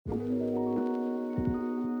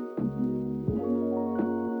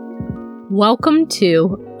Welcome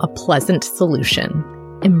to A Pleasant Solution,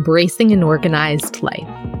 Embracing an Organized Life.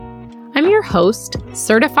 I'm your host,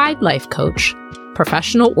 certified life coach,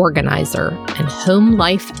 professional organizer, and home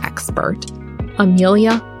life expert,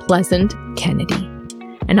 Amelia Pleasant Kennedy.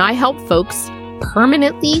 And I help folks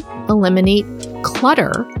permanently eliminate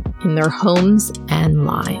clutter in their homes and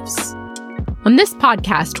lives. On this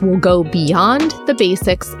podcast, we'll go beyond the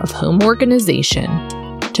basics of home organization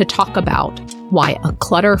to talk about why a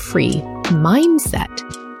clutter-free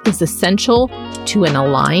mindset is essential to an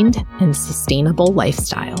aligned and sustainable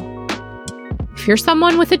lifestyle. If you're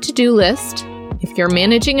someone with a to-do list, if you're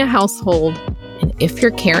managing a household, and if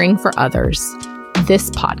you're caring for others, this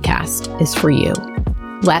podcast is for you.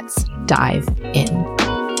 Let's dive in.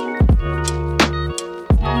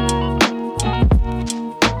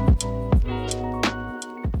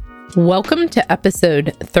 Welcome to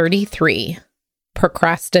episode 33.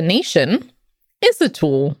 Procrastination is a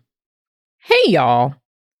tool. Hey, y'all.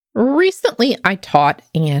 Recently, I taught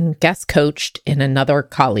and guest coached in another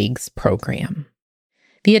colleague's program.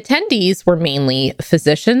 The attendees were mainly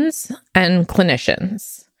physicians and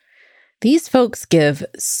clinicians. These folks give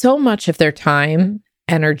so much of their time,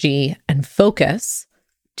 energy, and focus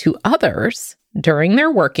to others during their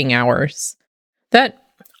working hours that,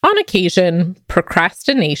 on occasion,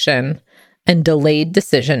 procrastination and delayed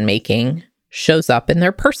decision-making shows up in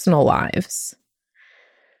their personal lives.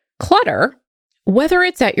 Clutter, whether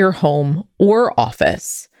it's at your home or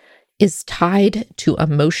office, is tied to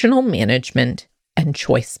emotional management and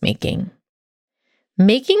choice-making.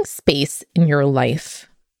 Making space in your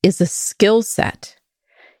life is a skill set.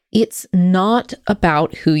 It's not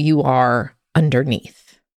about who you are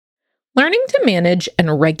underneath. Learning to manage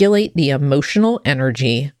and regulate the emotional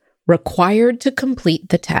energy required to complete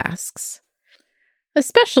the tasks,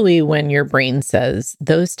 especially when your brain says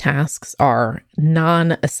those tasks are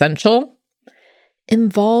non-essential,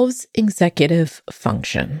 involves executive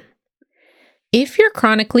function. If you're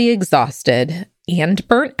chronically exhausted and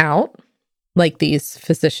burnt out, like these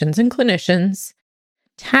physicians and clinicians,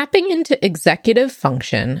 tapping into executive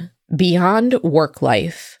function beyond work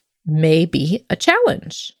life may be a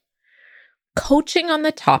challenge. Coaching on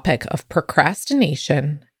the topic of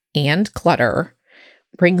procrastination and clutter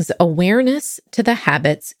brings awareness to the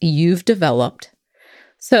habits you've developed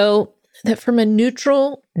so that from a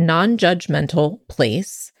neutral, non-judgmental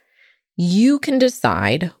place, you can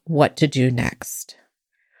decide what to do next.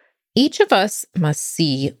 Each of us must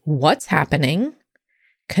see what's happening,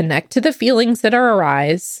 connect to the feelings that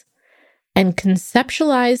arise, and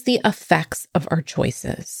conceptualize the effects of our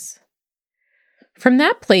choices. From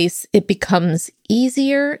that place, it becomes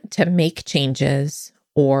easier to make changes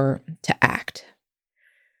or to act.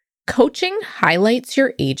 Coaching highlights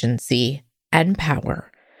your agency and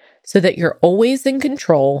power so that you're always in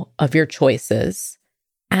control of your choices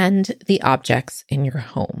and the objects in your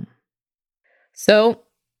home. So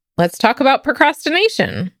let's talk about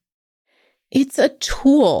procrastination. It's a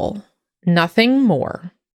tool, nothing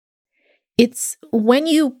more. It's when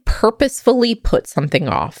you purposefully put something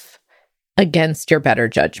off against your better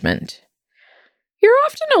judgment. You're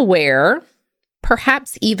often aware,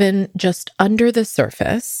 perhaps even just under the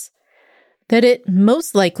surface, that it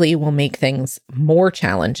most likely will make things more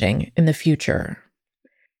challenging in the future.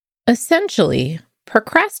 Essentially,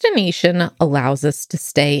 procrastination allows us to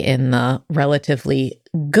stay in the relatively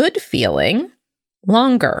good feeling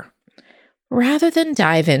longer, rather than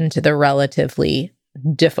dive into the relatively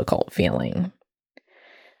difficult feeling.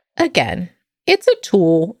 Again, it's a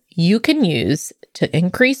tool you can use to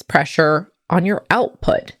increase pressure on your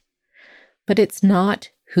output, but it's not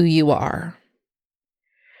who you are.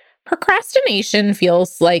 Procrastination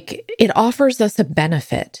feels like it offers us a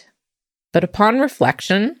benefit, but upon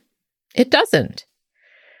reflection, it doesn't.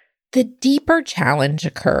 The deeper challenge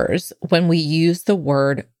occurs when we use the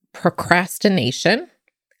word procrastination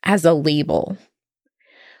as a label.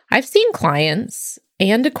 I've seen clients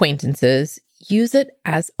and acquaintances use it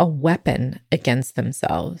as a weapon against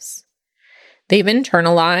themselves. They've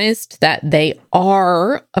internalized that they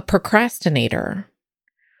are a procrastinator.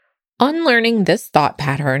 Unlearning this thought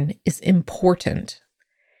pattern is important,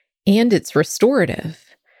 and it's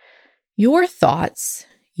restorative. Your thoughts,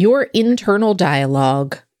 your internal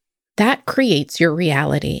dialogue, that creates your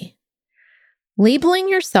reality. Labeling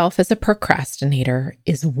yourself as a procrastinator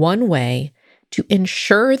is one way to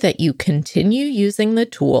ensure that you continue using the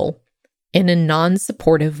tool in a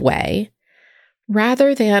non-supportive way,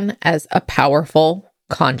 rather than as a powerful,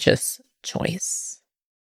 conscious choice.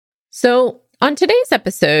 So, on today's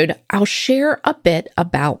episode, I'll share a bit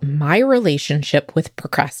about my relationship with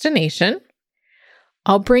procrastination.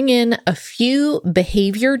 I'll bring in a few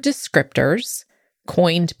behavior descriptors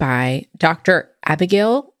coined by Dr.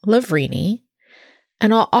 Abigail Lavrini,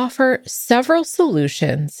 and I'll offer several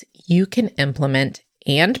solutions you can implement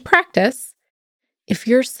and practice if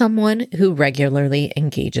you're someone who regularly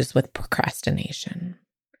engages with procrastination.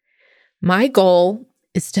 My goal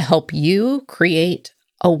is to help you create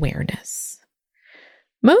awareness.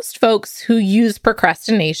 Most folks who use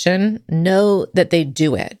procrastination know that they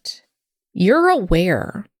do it. You're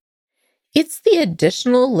aware. It's the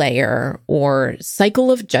additional layer or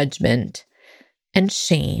cycle of judgment and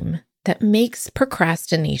shame that makes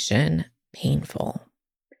procrastination painful.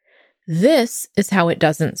 This is how it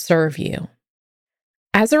doesn't serve you.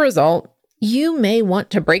 As a result, you may want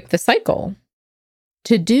to break the cycle.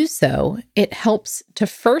 To do so, it helps to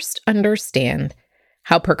first understand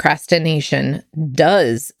how procrastination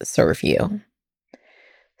does serve you.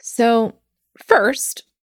 So, first,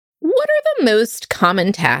 what are the most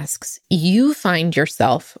common tasks you find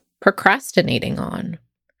yourself procrastinating on?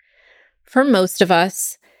 For most of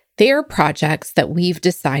us, they are projects that we've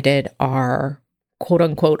decided are quote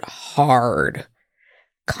unquote hard,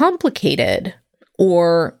 complicated,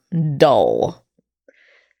 or dull.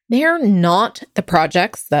 They're not the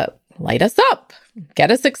projects that light us up,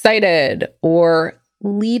 get us excited, or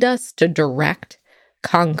lead us to direct,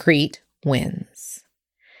 concrete wins.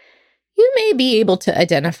 You may be able to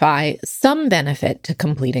identify some benefit to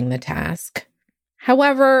completing the task.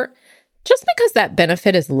 However, just because that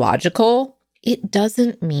benefit is logical, it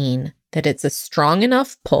doesn't mean that it's a strong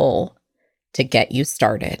enough pull to get you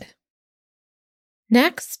started.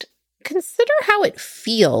 Next, consider how it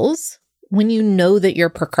feels when you know that you're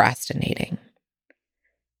procrastinating.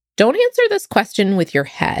 Don't answer this question with your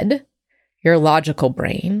head, your logical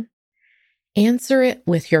brain. Answer it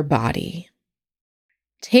with your body.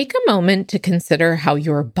 Take a moment to consider how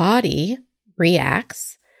your body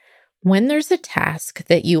reacts when there's a task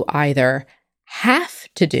that you either have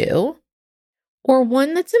to do or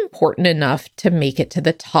one that's important enough to make it to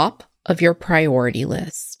the top of your priority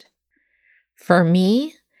list. For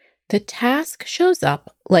me, the task shows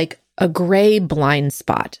up like a gray blind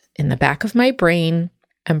spot in the back of my brain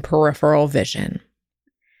and peripheral vision.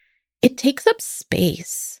 It takes up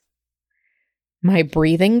space. My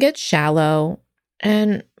breathing gets shallow,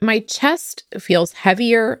 and my chest feels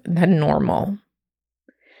heavier than normal.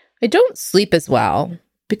 I don't sleep as well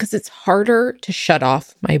because it's harder to shut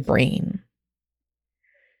off my brain.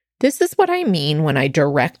 This is what I mean when I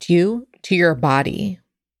direct you to your body.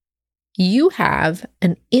 You have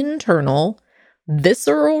an internal,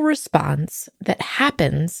 visceral response that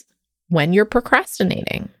happens when you're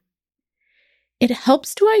procrastinating. It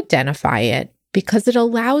helps to identify it because it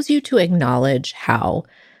allows you to acknowledge how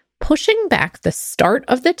pushing back the start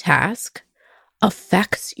of the task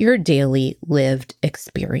affects your daily lived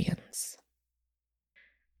experience.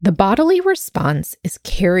 The bodily response is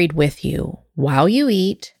carried with you while you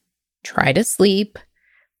eat, try to sleep,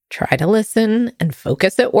 try to listen and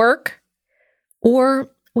focus at work,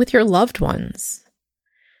 or with your loved ones.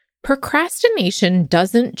 Procrastination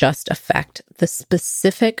doesn't just affect the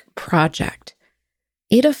specific project.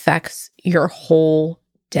 It affects your whole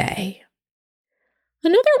day.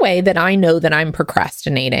 Another way that I know that I'm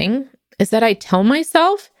procrastinating is that I tell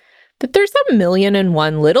myself that there's a million and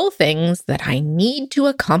one little things that I need to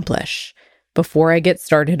accomplish before I get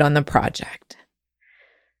started on the project.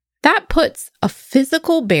 That puts a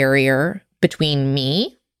physical barrier between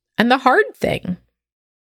me and the hard thing.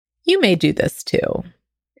 You may do this too.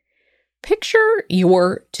 Picture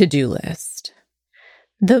your to-do list.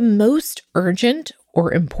 The most urgent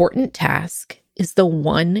or important task is the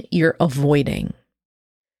one you're avoiding.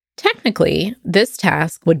 Technically, this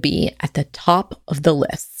task would be at the top of the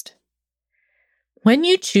list. When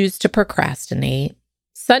you choose to procrastinate,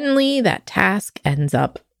 suddenly that task ends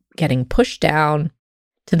up getting pushed down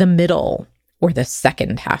to the middle or the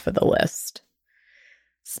second half of the list.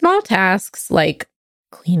 Small tasks like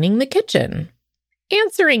cleaning the kitchen,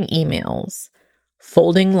 answering emails,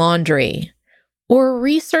 folding laundry, or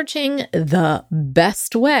researching the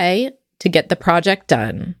best way to get the project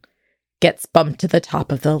done gets bumped to the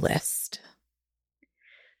top of the list.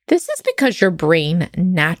 This is because your brain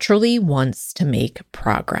naturally wants to make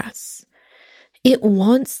progress. It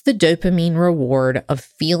wants the dopamine reward of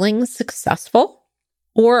feeling successful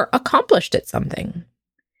or accomplished at something.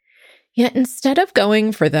 Yet instead of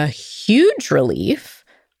going for the huge relief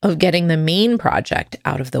of getting the main project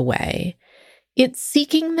out of the way, it's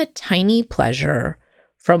seeking the tiny pleasure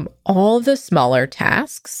from all the smaller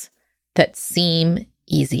tasks that seem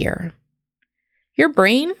easier. Your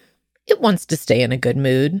brain, it wants to stay in a good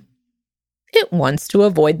mood. It wants to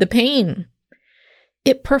avoid the pain.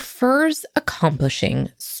 It prefers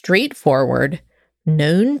accomplishing straightforward,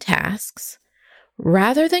 known tasks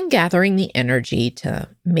rather than gathering the energy to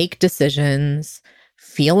make decisions,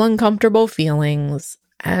 feel uncomfortable feelings,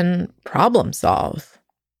 and problem solve.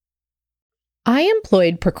 I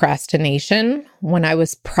employed procrastination when I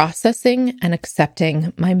was processing and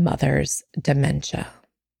accepting my mother's dementia.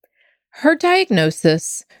 Her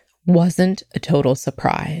diagnosis wasn't a total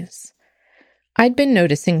surprise. I'd been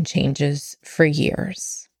noticing changes for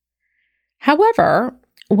years. However,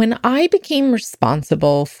 when I became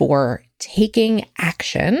responsible for taking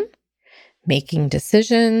action, making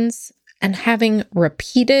decisions, and having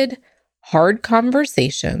repeated hard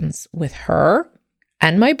conversations with her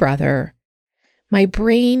and my brother, my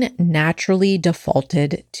brain naturally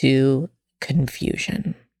defaulted to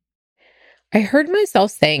confusion. I heard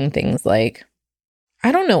myself saying things like,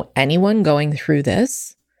 I don't know anyone going through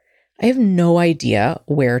this. I have no idea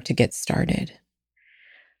where to get started.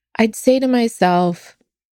 I'd say to myself,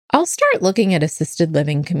 I'll start looking at assisted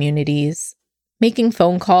living communities, making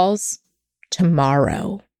phone calls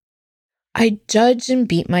tomorrow. I judge and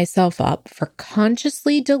beat myself up for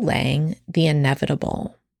consciously delaying the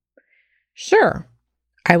inevitable. Sure,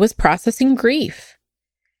 I was processing grief,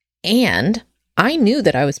 and I knew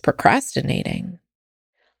that I was procrastinating.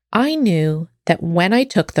 I knew that when I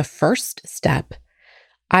took the first step,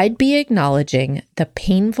 I'd be acknowledging the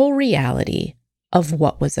painful reality of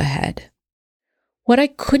what was ahead. What I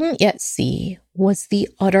couldn't yet see was the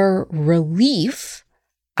utter relief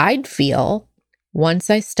I'd feel once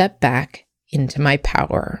I stepped back into my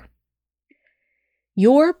power.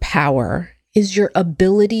 Your power is your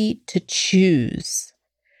ability to choose.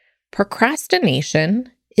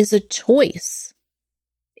 Procrastination is a choice.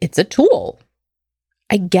 It's a tool.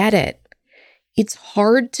 I get it. It's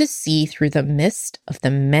hard to see through the mist of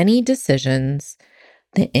the many decisions,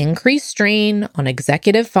 the increased strain on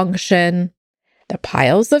executive function, the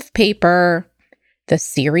piles of paper, the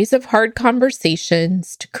series of hard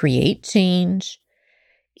conversations to create change.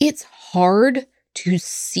 It's hard to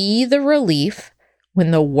see the relief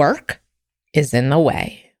when the work is in the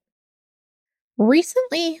way.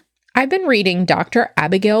 Recently, I've been reading Dr.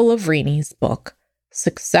 Abigail Lavrini's book,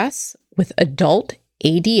 Success with Adult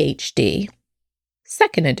ADHD,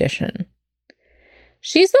 2nd edition.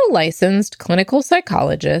 She's a licensed clinical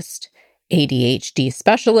psychologist, ADHD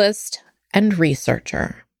specialist, and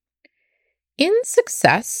researcher. In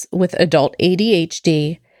Success with Adult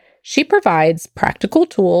ADHD, she provides practical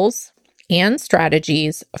tools and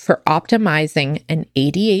strategies for optimizing an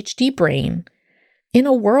ADHD brain in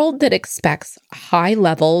a world that expects high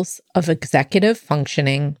levels of executive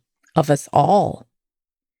functioning of us all.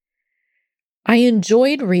 I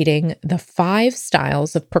enjoyed reading the 5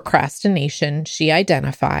 styles of procrastination she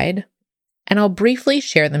identified, and I'll briefly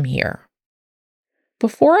share them here.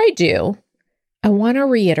 Before I do, I want to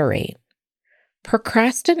reiterate,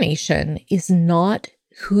 procrastination is not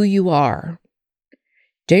who you are.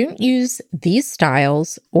 Don't use these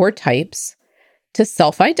styles or types to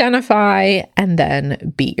self-identify and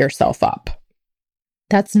then beat yourself up.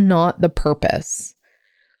 That's not the purpose.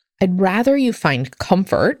 I'd rather you find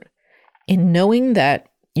comfort in knowing that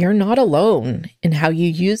you're not alone in how you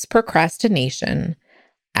use procrastination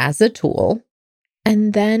as a tool,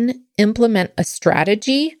 and then implement a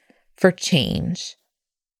strategy for change,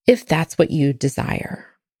 if that's what you desire.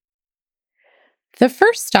 The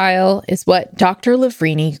first style is what Dr.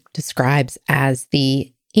 Lavrini describes as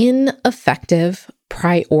the ineffective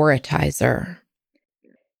prioritizer.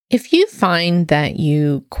 If you find that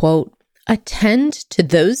you, quote, attend to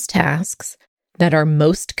those tasks that are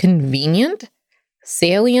most convenient,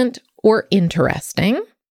 salient, or interesting,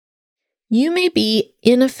 you may be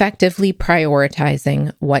ineffectively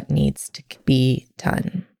prioritizing what needs to be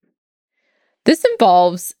done. This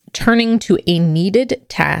involves turning to a needed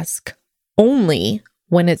task only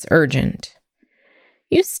when it's urgent.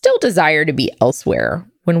 You still desire to be elsewhere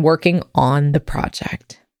when working on the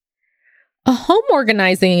project. A home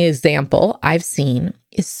organizing example I've seen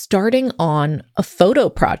is starting on a photo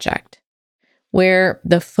project where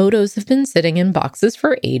the photos have been sitting in boxes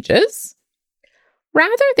for ages,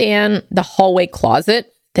 rather than the hallway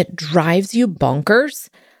closet that drives you bonkers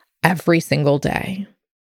every single day.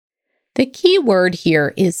 The key word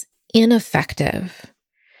here is ineffective.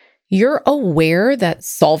 You're aware that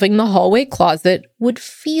solving the hallway closet would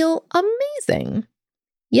feel amazing.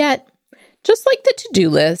 Yet, just like the to-do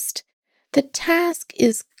list, the task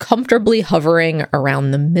is comfortably hovering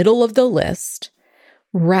around the middle of the list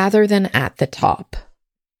rather than at the top.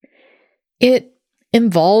 It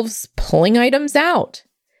involves pulling items out,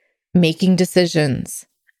 making decisions,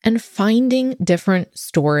 and finding different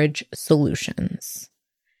storage solutions.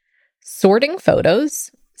 Sorting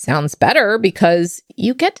photos sounds better because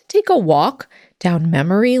you get to take a walk down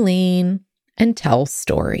memory lane and tell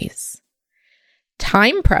stories.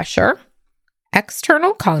 Time pressure,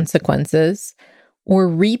 external consequences, or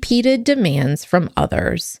repeated demands from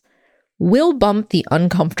others will bump the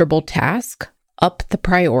uncomfortable task up the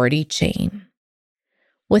priority chain.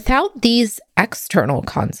 Without these external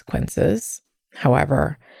consequences,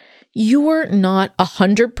 however, you're not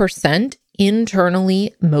 100%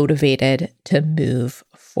 internally motivated to move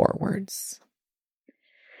forwards.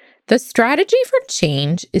 The strategy for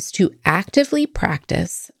change is to actively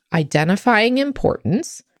practice identifying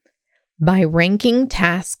importance by ranking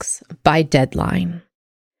tasks by deadline.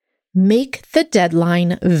 Make the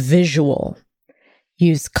deadline visual.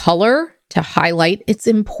 Use color to highlight its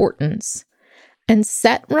importance and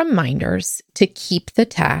set reminders to keep the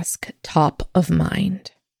task top of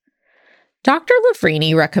mind. Dr.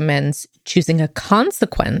 Lavrini recommends choosing a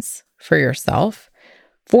consequence for yourself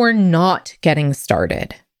for not getting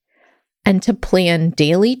started and to plan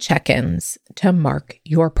daily check-ins to mark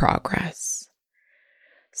your progress.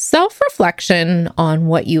 Self-reflection on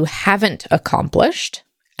what you haven't accomplished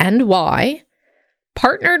and why,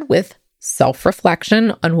 partnered with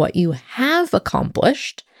self-reflection on what you have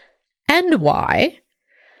accomplished and why,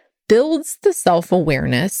 builds the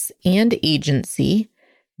self-awareness and agency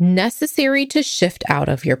necessary to shift out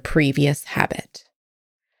of your previous habit.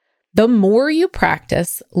 The more you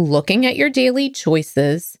practice looking at your daily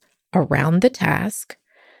choices around the task,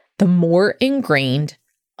 the more ingrained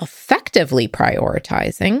effectively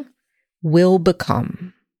prioritizing will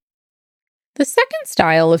become. The second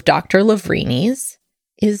style of Dr. Lavrini's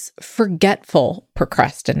is forgetful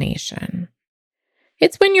procrastination.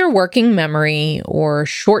 It's when your working memory or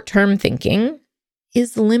short-term thinking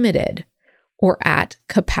is limited or at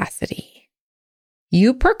capacity.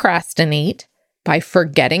 You procrastinate by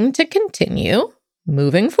forgetting to continue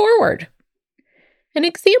moving forward. An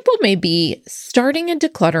example may be starting a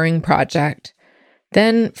decluttering project,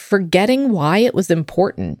 then forgetting why it was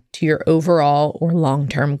important to your overall or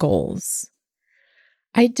long-term goals.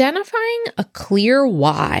 Identifying a clear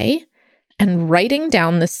why and writing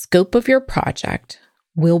down the scope of your project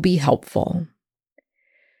will be helpful.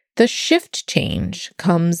 The shift change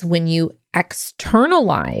comes when you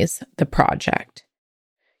externalize the project.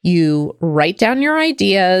 You write down your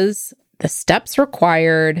ideas, the steps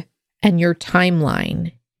required, and your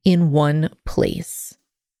timeline in one place.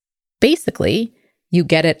 Basically, you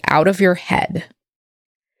get it out of your head.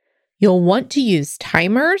 You'll want to use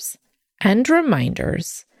timers and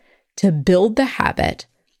reminders to build the habit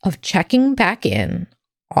of checking back in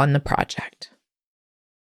on the project.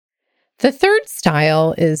 The third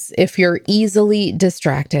style is if you're easily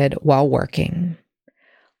distracted while working.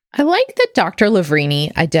 I like that Dr.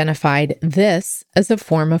 Lavrini identified this as a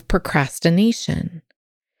form of procrastination.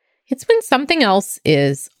 It's when something else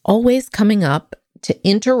is always coming up to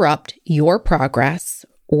interrupt your progress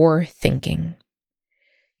or thinking.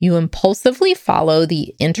 You impulsively follow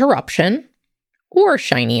the interruption or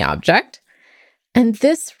shiny object, and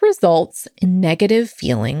this results in negative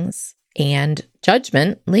feelings and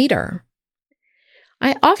judgment later.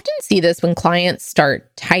 I often see this when clients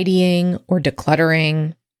start tidying or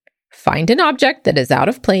decluttering. Find an object that is out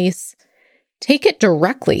of place, take it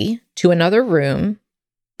directly to another room,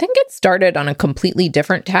 then get started on a completely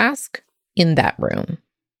different task in that room.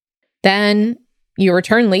 Then you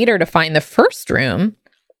return later to find the first room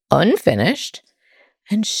unfinished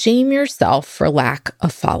and shame yourself for lack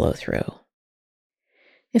of follow-through.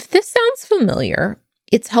 If this sounds familiar,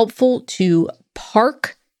 it's helpful to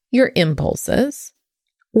park your impulses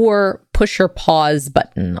or push your pause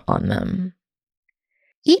button on them.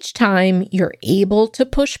 Each time you're able to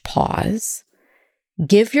push pause,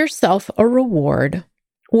 give yourself a reward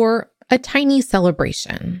or a tiny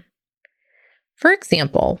celebration. For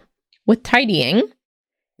example, with tidying,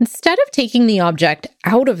 instead of taking the object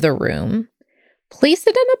out of the room, place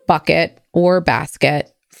it in a bucket or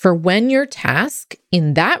basket for when your task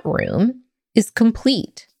in that room is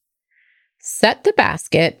complete. Set the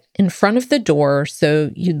basket in front of the door so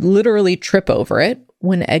you literally trip over it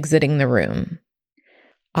when exiting the room.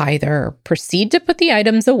 Either proceed to put the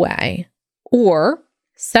items away or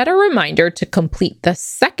set a reminder to complete the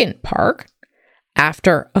second part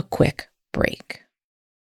after a quick break.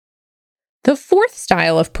 The fourth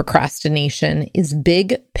style of procrastination is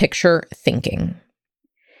big picture thinking.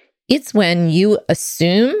 It's when you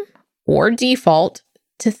assume or default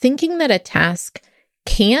to thinking that a task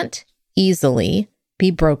can't easily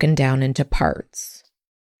be broken down into parts.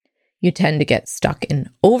 You tend to get stuck in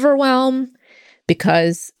overwhelm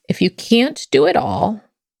because if you can't do it all,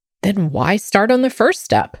 then why start on the first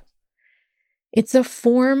step? It's a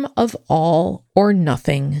form of all or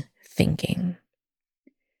nothing thinking.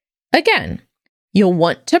 Again, you'll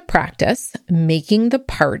want to practice making the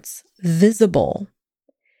parts visible.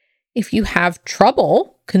 If you have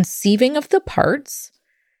trouble conceiving of the parts,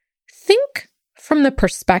 think from the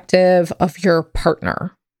perspective of your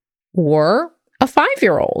partner, or a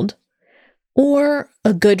 5-year-old, or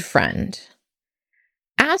a good friend.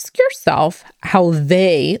 Ask yourself how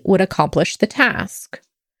they would accomplish the task.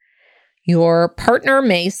 Your partner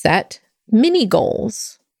may set mini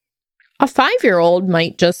goals. A 5-year-old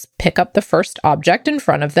might just pick up the first object in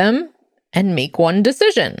front of them and make one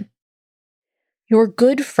decision. Your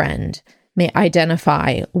good friend may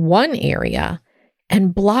identify one area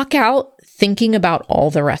and block out thinking about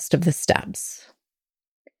all the rest of the steps.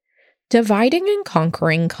 Dividing and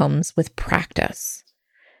conquering comes with practice,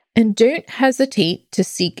 and don't hesitate to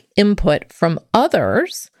seek input from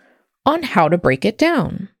others on how to break it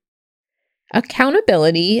down.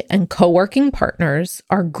 Accountability and co-working partners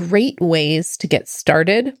are great ways to get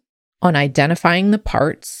started on identifying the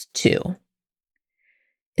parts too.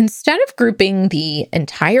 Instead of grouping the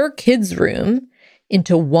entire kids' room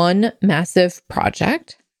into one massive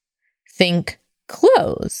project, think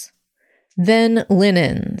clothes, then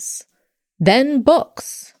linens, then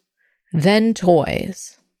books, then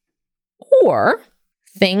toys. Or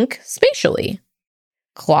think spatially,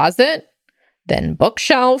 closet, then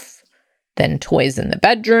bookshelf, then toys in the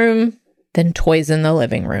bedroom, then toys in the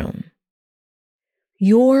living room.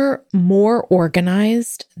 You're more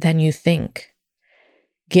organized than you think.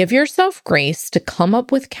 Give yourself grace to come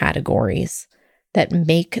up with categories that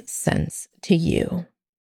make sense to you.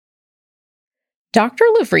 Dr.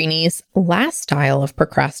 Lavrini's last style of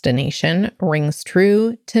procrastination rings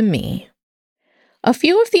true to me. A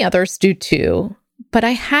few of the others do too, but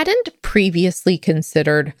I hadn't previously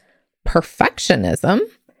considered perfectionism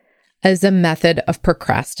as a method of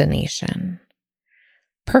procrastination.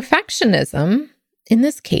 Perfectionism, in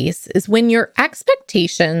this case, is when your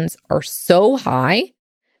expectations are so high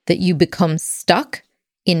that you become stuck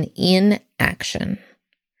in inaction.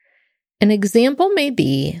 An example may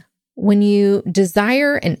be when you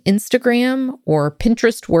desire an Instagram or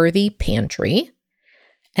Pinterest-worthy pantry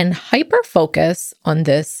and hyper-focus on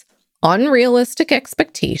this unrealistic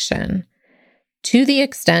expectation to the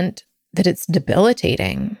extent that it's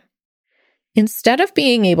debilitating. Instead of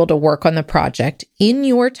being able to work on the project in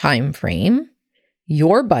your time frame,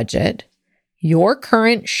 your budget, your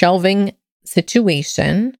current shelving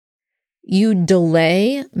situation, you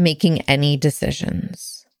delay making any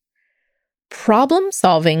decisions. Problem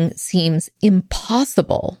solving seems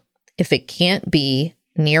impossible if it can't be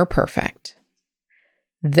near perfect.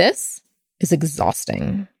 This is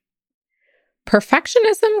exhausting.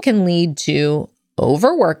 Perfectionism can lead to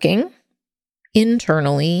overworking,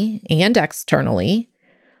 internally and externally,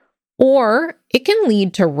 or it can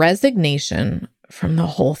lead to resignation from the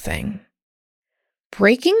whole thing.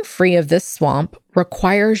 Breaking free of this swamp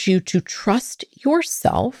requires you to trust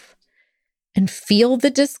yourself and feel the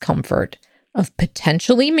discomfort of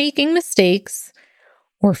potentially making mistakes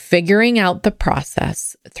or figuring out the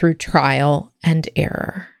process through trial and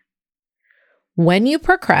error. When you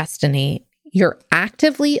procrastinate, you're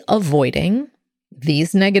actively avoiding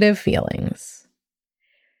these negative feelings.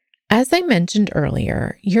 As I mentioned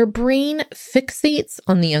earlier, your brain fixates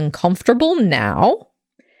on the uncomfortable now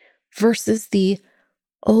versus the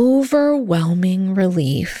overwhelming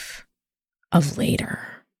relief of later.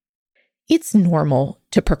 It's normal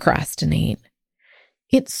to procrastinate.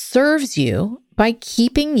 It serves you by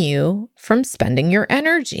keeping you from spending your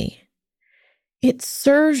energy. It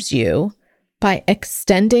serves you by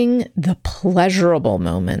extending the pleasurable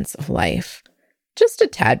moments of life just a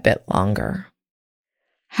tad bit longer.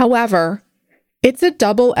 However, it's a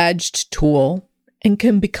double-edged tool and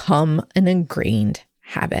can become an ingrained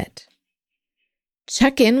habit.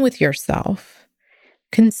 Check in with yourself.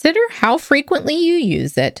 Consider how frequently you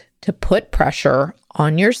use it to put pressure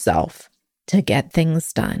on yourself to get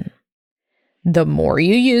things done. The more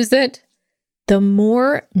you use it, the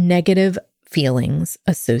more negative feelings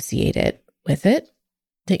associated with it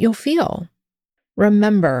that you'll feel.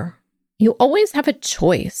 Remember, you always have a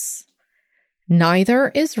choice. Neither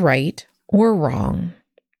is right or wrong.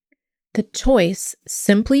 The choice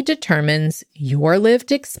simply determines your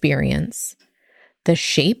lived experience, the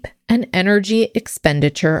shape and energy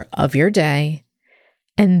expenditure of your day,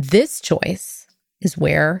 and this choice is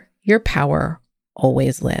where your power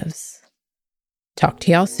always lives. Talk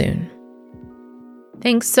to y'all soon.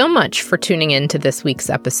 Thanks so much for tuning in to this week's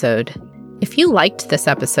episode. If you liked this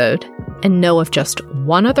episode and know of just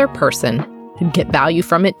one other person who'd get value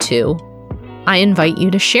from it too, I invite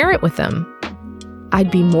you to share it with them.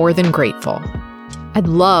 I'd be more than grateful. I'd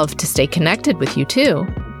love to stay connected with you too.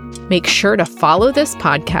 Make sure to follow this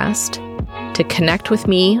podcast, to connect with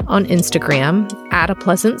me on Instagram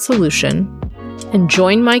 @apleasantsolution, and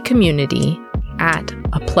join my community at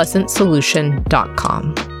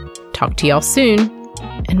apleasantsolution.com. Talk to y'all soon,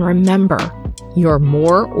 and remember, you're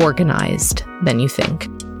more organized than you think.